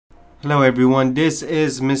Hello everyone, this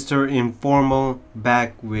is Mr. Informal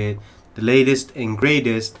back with the latest and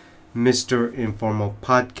greatest Mr. Informal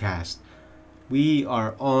podcast. We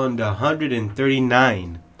are on the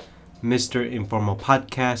 139 Mr. Informal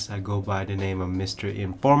podcast. I go by the name of Mr.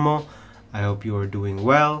 Informal. I hope you are doing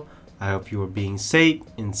well. I hope you are being safe,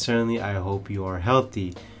 and certainly I hope you are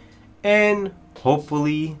healthy. And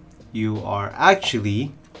hopefully you are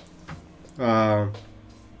actually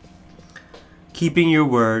keeping your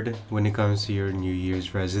word when it comes to your New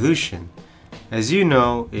Year's resolution. As you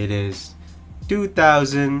know, it is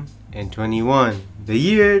 2021, the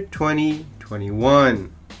year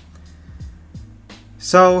 2021.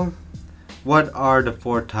 So, what are the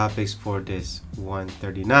four topics for this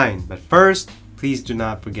 139? But first, please do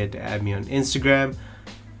not forget to add me on Instagram,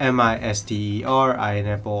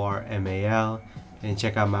 MisterInformal, and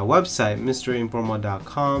check out my website,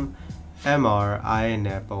 mrinformal.com,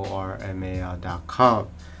 mrinformal.com.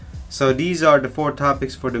 So these are the four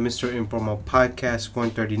topics for the Mr. Informal podcast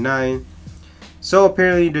 139. So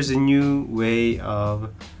apparently there's a new way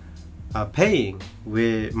of paying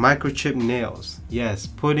with microchip nails. Yes,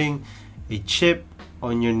 putting a chip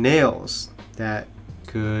on your nails that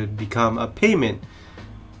could become a payment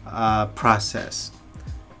process.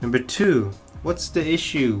 Number two, what's the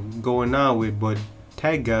issue going on with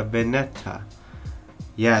bottega veneta?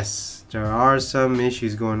 Yes, there are some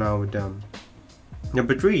issues going on with them.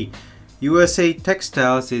 Number three, USA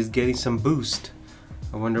Textiles is getting some boost.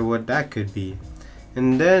 I wonder what that could be.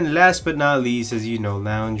 And then last but not least, as you know,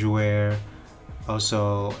 loungewear,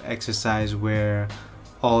 also exercise wear,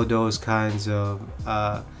 all those kinds of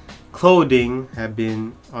clothing have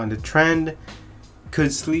been on the trend. Could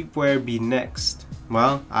sleepwear be next?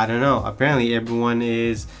 Well, I don't know. Apparently everyone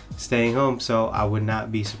is staying home, so I would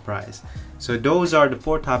not be surprised. So those are the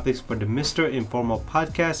four topics for the Mr. Informal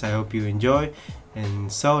podcast. I hope you enjoy.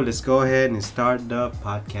 And so let's go ahead and start the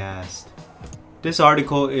podcast. This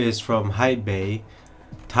article is from Hypebae,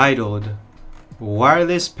 titled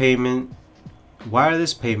Wireless Payments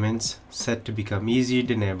Set to Become Easier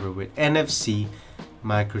Than Ever with NFC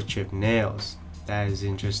Microchip Nails. That is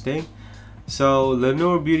interesting. So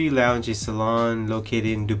Lenore Beauty Lounge, a salon located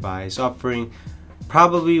in Dubai, is offering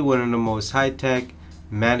probably one of the most high-tech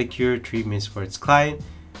manicure treatments for its client,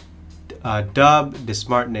 dubbed the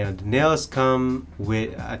Smart Nail. The nails come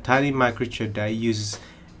with a tiny microchip that uses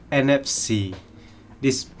NFC.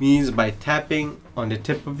 This means by tapping on the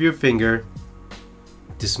tip of your finger,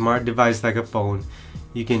 the smart device like a phone,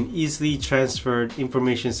 you can easily transfer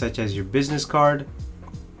information such as your business card,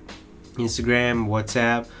 Instagram,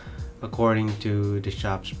 WhatsApp, according to the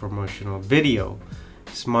shop's promotional video.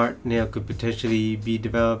 Smart Nail could potentially be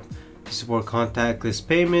developed to support contactless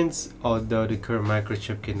payments, although the current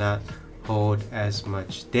microchip cannot hold as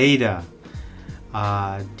much data.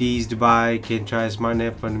 These Dubai can try Smart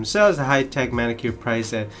Nail for themselves. A high-tech manicure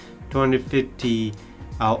priced at 250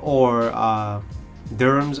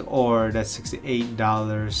 dirhams, or that's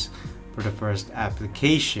 $68 for the first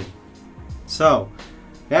application. So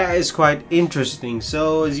that is quite interesting.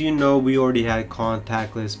 So as you know, we already had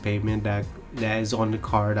contactless payment that is on the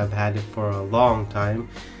card. I've had it for a long time,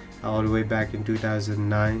 all the way back in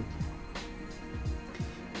 2009,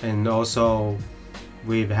 and also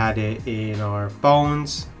we've had it in our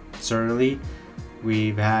phones. Certainly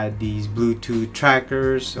we've had these Bluetooth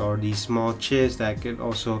trackers, or these small chips that can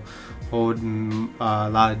also hold a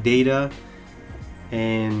lot of data.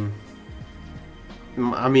 And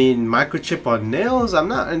I mean, microchip on nails, I'm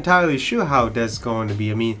not entirely sure how that's going to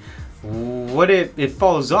be. I mean, what if it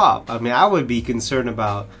falls off? I mean, I would be concerned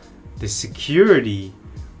about the security,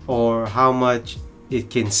 or how much it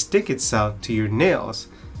can stick itself to your nails.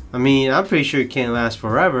 I mean, I'm pretty sure it can't last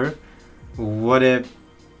forever. What if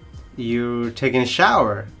you're taking a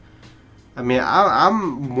shower? I mean,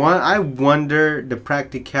 I wonder the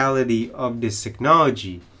practicality of this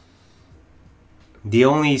technology. The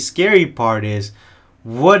only scary part is,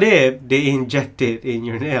 what if they inject it in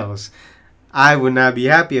your nails? I would not be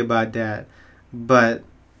happy about that. But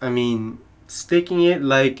I mean, sticking it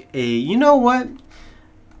like a, you know what?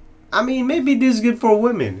 I mean, maybe this is good for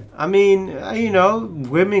women. I mean, you know,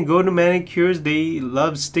 women go to manicures, they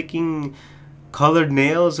love sticking colored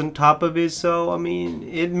nails on top of it. So I mean,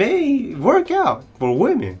 it may work out for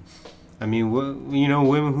women. I mean, you know,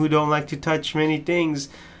 women who don't like to touch many things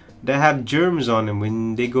that have germs on them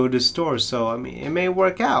when they go to the store. So I mean, it may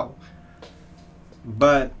work out.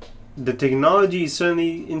 But the technology is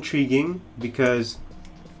certainly intriguing, because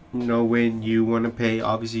you know, when you want to pay,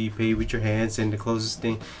 obviously you pay with your hands, and the closest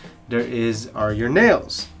thing there are your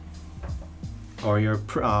nails, or your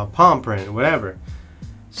palm print, whatever.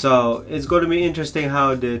 So it's going to be interesting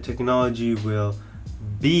how the technology will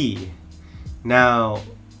be. Now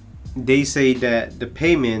they say that the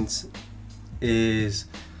payments is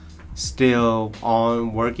still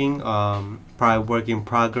on working, probably work in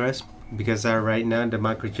progress, because right now the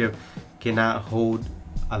microchip cannot hold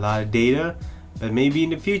a lot of data, but maybe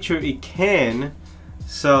in the future it can.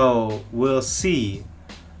 So we'll see.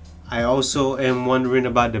 I also am wondering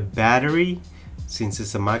about the battery. Since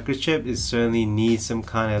it's a microchip, it certainly needs some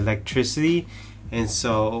kind of electricity, and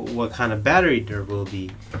so what kind of battery there will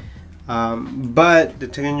be. But the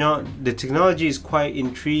technology is quite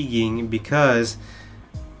intriguing, because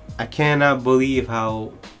I cannot believe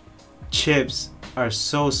how chips are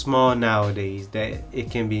so small nowadays that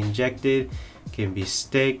it can be injected, can be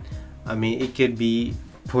sticked. I mean, it could be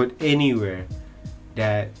put anywhere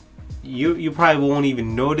that you probably won't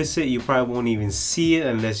even notice it. You probably won't even see it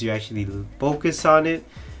unless you actually focus on it.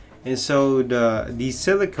 And so these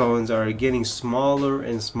silicones are getting smaller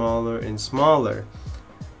and smaller and smaller.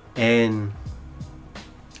 And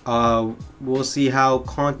we'll see how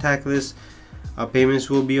contactless payments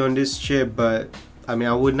will be on this chip. But I mean,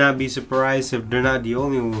 I would not be surprised if they're not the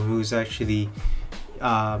only one who's actually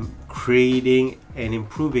creating and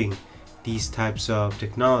improving these types of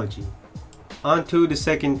technology. On to the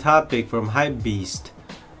second topic from Hypebeast.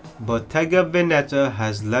 Bottega Veneta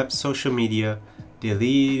has left social media,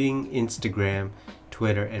 deleting Instagram,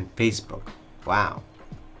 Twitter, and Facebook. Wow.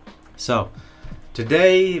 So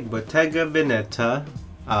today, Bottega Veneta,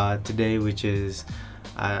 today, which is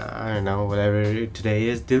I don't know, whatever today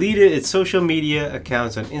is, deleted its social media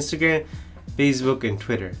accounts on Instagram, Facebook, and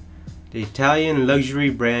Twitter. The Italian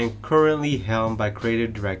luxury brand, currently helmed by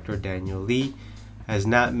creative director Daniel Lee, has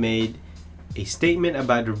not made a statement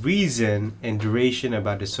about the reason and duration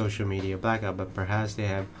about the social media blackout, but perhaps they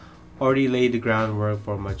have already laid the groundwork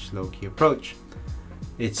for a much low-key approach.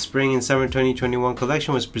 Its spring and summer 2021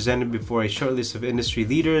 collection was presented before a short list of industry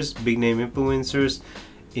leaders, big-name influencers,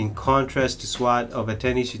 in contrast to SWAT of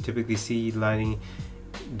attendees you typically see lining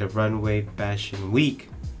the runway fashion week.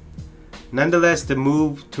 Nonetheless, the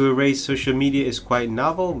move to erase social media is quite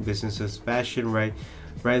novel. Businesses Fashion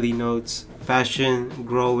rightly notes fashion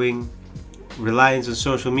growing reliance on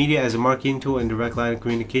social media as a marketing tool and direct line of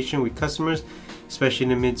communication with customers, especially in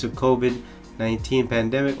the midst of COVID-19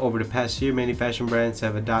 pandemic. Over the past year, many fashion brands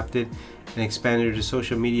have adopted and expanded their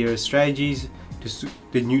social media strategies to suit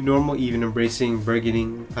the new normal, even embracing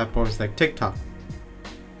bargaining platforms like TikTok.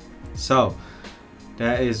 So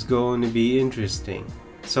that is going to be interesting.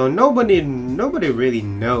 So nobody really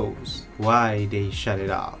knows why they shut it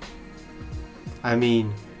off. I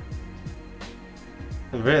mean,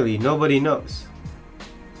 really, nobody knows.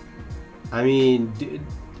 I mean,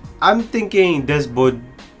 I'm thinking, does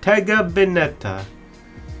Bottega Veneta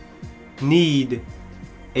need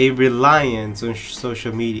a reliance on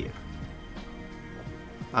social media?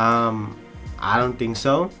 I don't think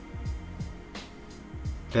so.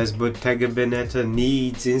 Does Bottega Veneta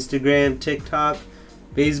needs Instagram, TikTok,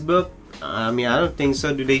 Facebook? I mean, I don't think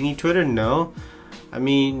so. Do they need Twitter? No. I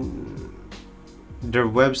mean, their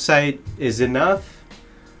website is enough.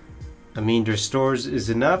 I mean, their stores is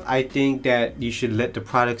enough. I think that you should let the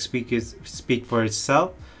product speak for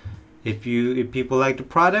itself. If people like the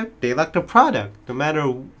product, they like the product.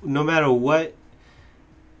 No matter what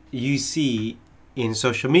you see in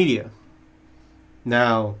social media.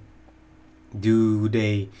 Now, do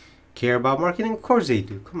they care about marketing? Of course they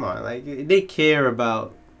do. Come on, like, they care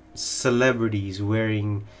about celebrities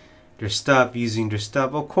wearing their stuff, using their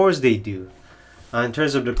stuff. Of course they do. In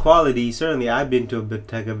terms of the quality, certainly I've been to a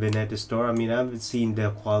Bottega Veneta store. I mean, I've seen the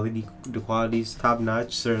quality. The quality is top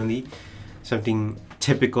notch. Certainly, something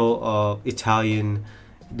typical of Italian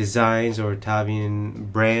designs or Italian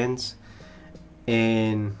brands.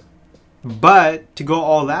 But to go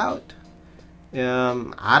all out,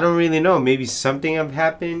 I don't really know. Maybe something have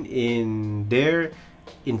happened in their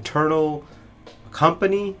internal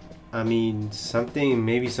company. I mean, something,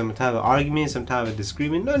 maybe some type of argument, some type of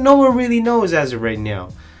disagreement. No one really knows as of right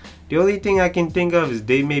now. The only thing I can think of is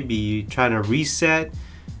they may be trying to reset.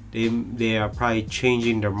 They are probably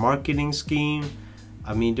changing their marketing scheme.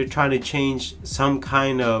 I mean, they're trying to change some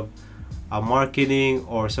kind of marketing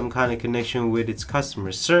or some kind of connection with its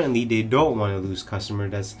customers. Certainly, they don't want to lose customer.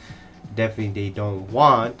 That's definitely they don't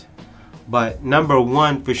want. But number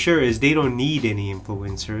one for sure is they don't need any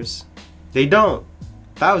influencers. They don't.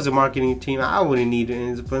 If I was a marketing team, I wouldn't need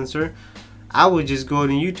an influencer. I would just go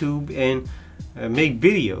to YouTube and make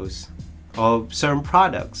videos of certain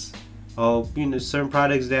products, of certain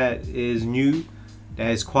products that is new,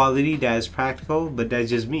 that is quality, that is practical. But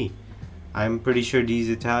that's just me. I'm pretty sure these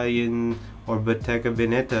Italian or bottega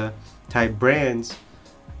veneta type brands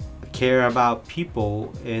care about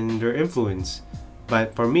people and their influence.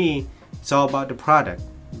 But for me, it's all about the product.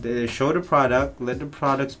 They show the product, let the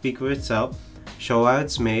product speak for itself, show how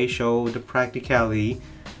it's made, show the practicality.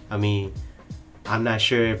 I mean, I'm not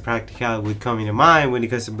sure if practicality would come into mind when it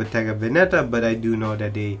comes to bottega veneta, but I do know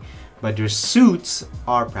that their suits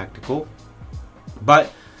are practical.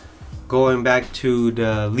 But going back to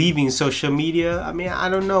the leaving social media, I mean, I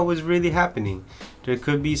don't know what's really happening. There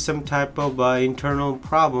could be some type of internal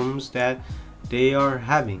problems that they are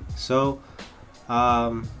having. So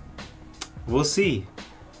we'll see.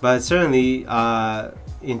 But certainly,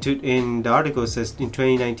 in the article, it says in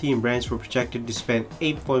 2019, brands were projected to spend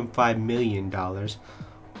 $8.5 million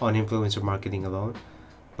on influencer marketing alone.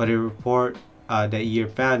 But a report that year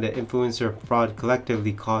found that influencer fraud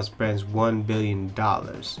collectively cost brands $1 billion.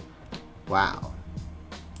 Wow.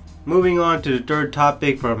 Moving on to the third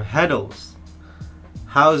topic from Heddles.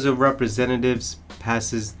 House of Representatives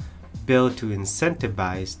passes bill to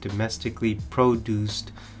incentivize domestically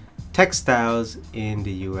produced textiles in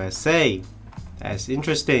the USA. That's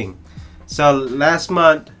interesting. So last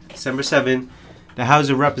month, December 7, the House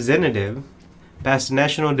of Representatives passed the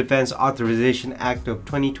National Defense Authorization Act of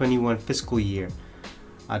 2021 fiscal year.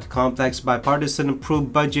 The complex bipartisan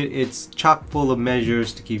approved budget is chock full of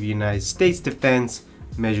measures to keep the United States defense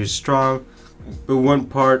measures strong, but one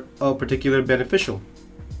part of particular beneficial.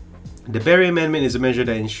 The Berry Amendment is a measure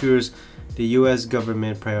that ensures the U.S.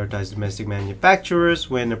 government prioritizes domestic manufacturers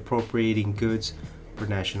when appropriating goods for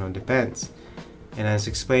national defense. And as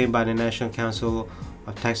explained by the National Council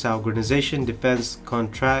of Textile Organization, defense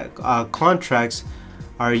contracts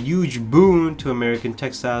are a huge boon to American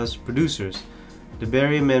textiles producers. The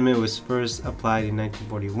Berry Amendment was first applied in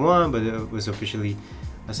 1941, but it was officially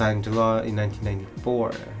signed into law in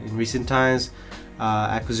 1994. In recent times,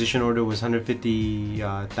 acquisition order was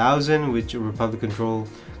 $150,000, which a Republican-controlled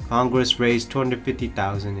Congress raised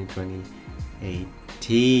 $250,000 in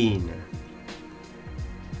 2018.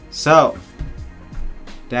 So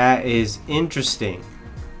that is interesting.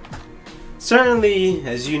 Certainly,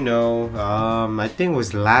 as you know, I think it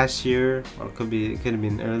was last year, or it could have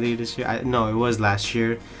been earlier this year. No, it was last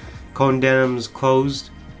year. Cone Denim's closed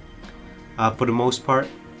for the most part.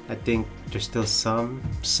 I think there's still some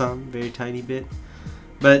very tiny bit,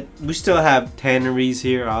 but we still have tanneries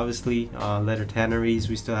here. Obviously, leather tanneries.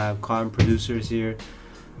 We still have cotton producers here.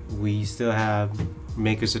 We still have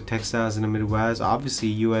makers of textiles in the Midwest. Obviously,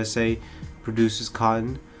 USA produces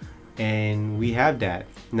cotton, and we have that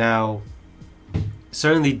now.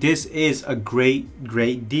 Certainly, this is a great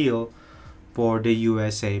deal for the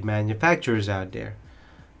USA manufacturers out there.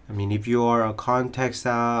 I mean, if you are a cotton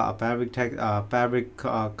textile, a fabric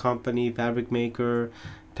company, fabric maker,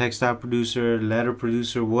 textile producer, leather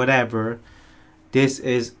producer, whatever, this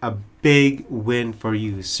is a big win for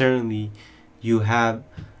you. Certainly, you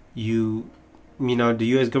know, the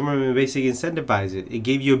U.S. government basically incentivized it. It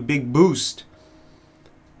gave you a big boost,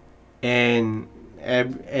 and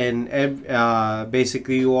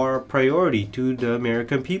basically you are a priority to the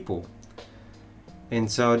American people. And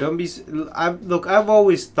so don't be. I've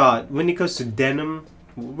always thought when it comes to denim,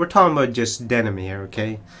 we're talking about just denim here,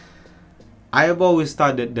 okay? I have always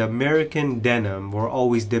thought that the American denim were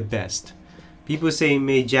always the best. People say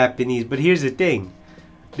made Japanese, but here's the thing: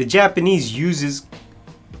 the Japanese uses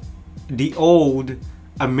the old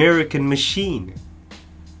American machine,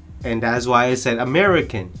 and that's why I said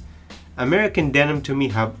American. American denim to me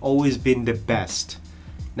have always been the best.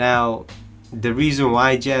 Now, the reason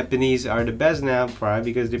why Japanese are the best now,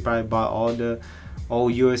 probably because they probably bought all the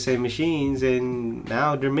old USA machines and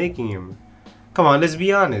now they're making them. Come on, let's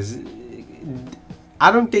be honest.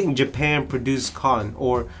 I don't think Japan produces cotton,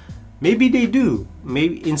 or maybe they do,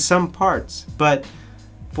 maybe in some parts, but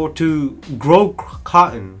to grow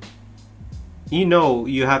cotton, you know,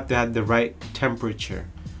 you have to have the right temperature,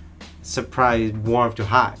 surprise warm to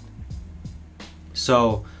hot.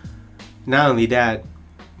 So not only that,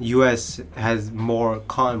 US has more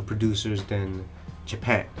cotton producers than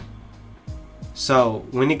Japan. So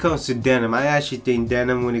when it comes to denim, I actually think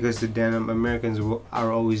denim, when it comes to denim, Americans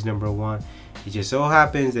are always number one. It just so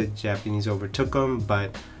happens that Japanese overtook them,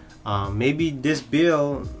 but maybe this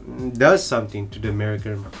bill does something to the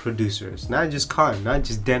American producers. Not just cotton, not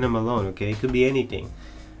just denim alone, okay? It could be anything.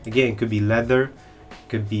 Again, it could be leather, it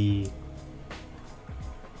could be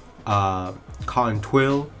cotton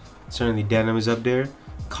twill. Certainly denim is up there.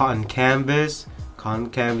 Cotton canvas. Cotton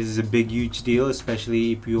canvas is a big, huge deal,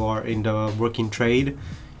 especially if you are in the working trade.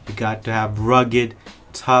 You got to have rugged,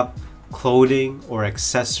 tough clothing or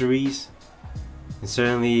accessories. And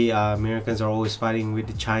certainly, Americans are always fighting with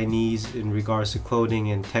the Chinese in regards to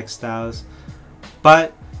clothing and textiles.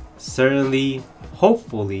 But certainly,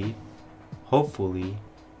 hopefully,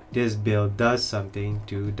 this bill does something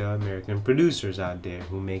to the American producers out there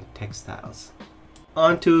who make textiles.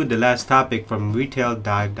 On to the last topic from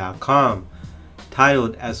retaildive.com,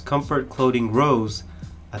 titled "As Comfort Clothing Grows,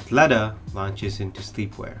 Athleta Launches into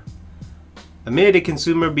Sleepwear." Amid a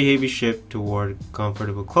consumer behavior shift toward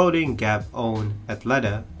comfortable clothing, Gap owned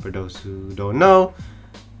Athleta. For those who don't know,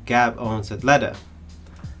 Gap owns Athleta.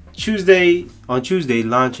 On Tuesday,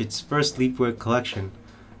 launched its first sleepwear collection,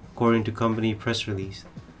 according to company press release.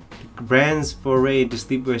 The brand's foray into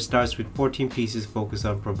sleepwear starts with 14 pieces focused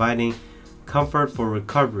on providing comfort for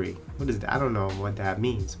recovery. What is that? I don't know what that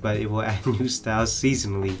means, but it will add new styles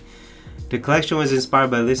seasonally. The collection was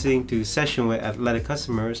inspired by listening to sessions with Athleta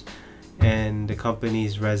customers and the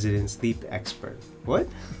company's resident sleep expert. What?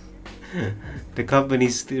 The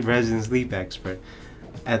company's resident sleep expert.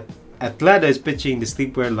 Athleta is pitching the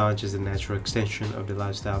sleepwear launch as a natural extension of the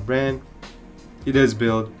lifestyle brand. It is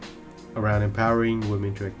built around empowering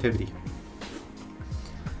women through activity.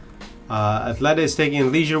 Athleta is taking a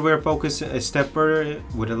leisure wear focus a step further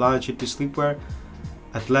with a launch into sleepwear.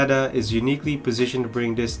 Athleta is uniquely positioned to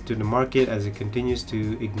bring this to the market as it continues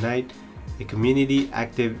to ignite a community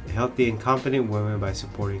active, healthy, and confident women by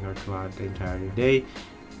supporting her throughout the entire day,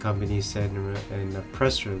 the company said in a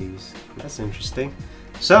press release. That's interesting.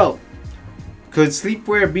 So, could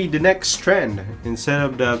sleepwear be the next trend instead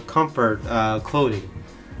of the comfort clothing,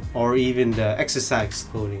 or even the exercise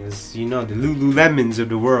clothing, as you know, the Lululemons of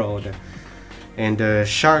the world, and the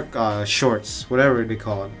shark shorts, whatever they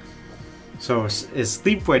call it? So, is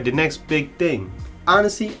sleepwear the next big thing?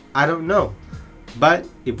 Honestly, I don't know. But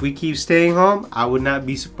if we keep staying home, I would not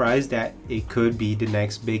be surprised that it could be the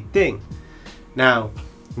next big thing. Now,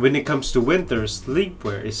 when it comes to winter,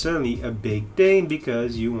 sleepwear is certainly a big thing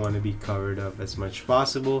because you want to be covered up as much as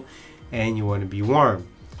possible and you want to be warm.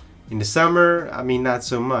 In the summer, I mean, not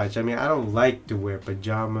so much. I mean, I don't like to wear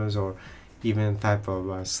pajamas or even type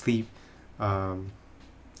of sleep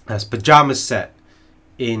as pajama set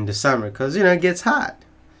in the summer because, you know, it gets hot.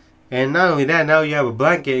 And not only that, now you have a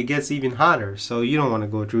blanket, it gets even hotter. So you don't want to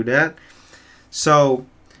go through that. So,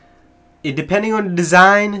 depending on the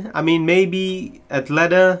design, I mean, maybe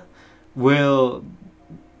Athleta will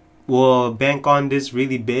bank on this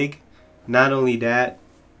really big. Not only that,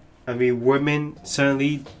 I mean, women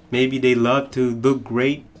certainly, maybe they love to look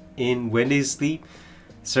great when they sleep.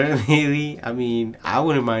 Certainly, I mean, I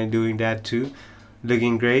wouldn't mind doing that too.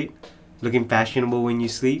 Looking great, looking fashionable when you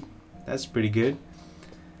sleep. That's pretty good.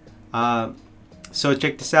 So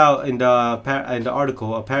check this out in the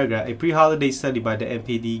article, a paragraph. A pre-holiday study by the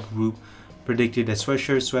MPD group predicted that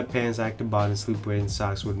sweatshirts, sweatpants, active bottoms, sleepwear, and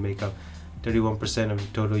socks would make up 31% of the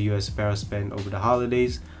total U.S. apparel spend over the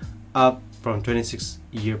holidays, up from 26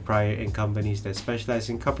 year prior, and companies that specialize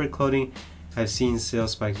in comfort clothing have seen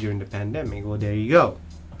sales spikes during the pandemic. Well, there you go.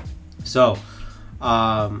 So,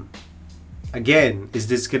 again, is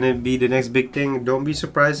this gonna be the next big thing? Don't be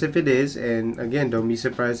surprised if it is, and again, don't be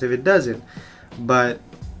surprised if it doesn't. But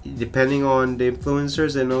depending on the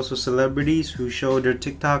influencers and also celebrities who show their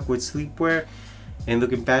TikTok with sleepwear and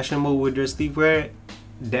looking fashionable with their sleepwear,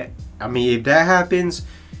 if that happens,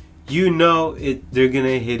 you know they're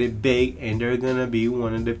gonna hit it big, and they're gonna be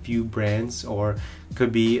one of the few brands, or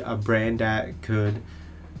could be a brand that could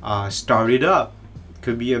start it up.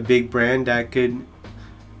 Could be a big brand that could,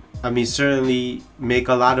 certainly make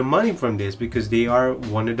a lot of money from this because they are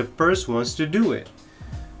one of the first ones to do it.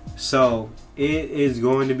 So it is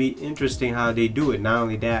going to be interesting how they do it. Not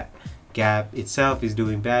only that, Gap itself is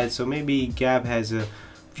doing bad, so maybe Gap has a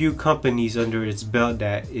few companies under its belt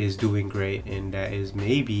that is doing great and that is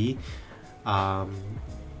maybe trying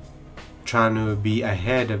to be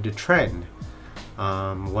ahead of the trend,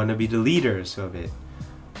 want to be the leaders of it.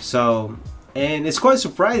 So, and it's quite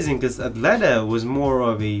surprising because Athleta was more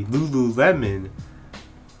of a Lululemon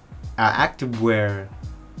activewear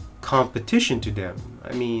competition to them.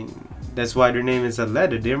 I mean, that's why their name is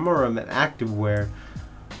Athleta. They're more of an activewear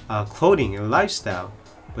clothing and lifestyle.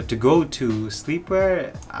 But to go to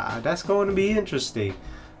sleepwear, that's going to be interesting.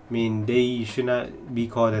 I mean, they should not be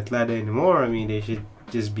called Athleta anymore. I mean, they should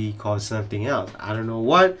just be called something else. I don't know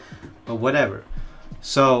what, but whatever.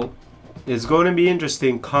 So it's going to be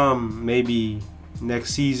interesting come maybe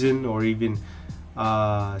next season or even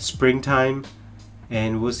springtime,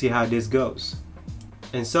 and we'll see how this goes.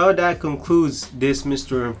 And so that concludes this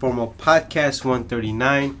Mr. Informal Podcast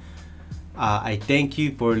 139. I thank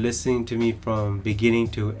you for listening to me from beginning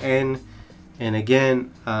to end. And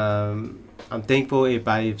again, I'm thankful if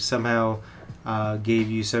I've somehow gave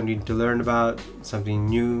you something to learn about, something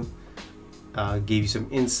new, gave you some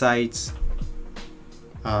insights,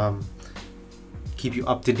 keep you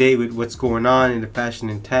up to date with what's going on in the fashion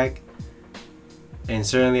and tech. And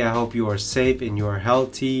certainly I hope you are safe and you are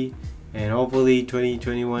healthy, and hopefully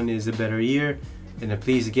 2021 is a better year. And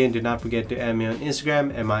please again, do not forget to add me on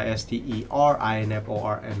Instagram,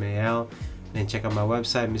 MISTERINFORMAL, and check out my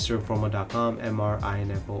website, mrinformal.com,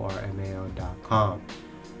 MRINFORMAL.com.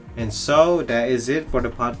 And so that is it for the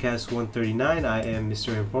podcast 139. I am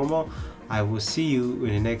Mr. Informal. I will see you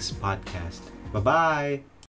in the next podcast. Bye bye.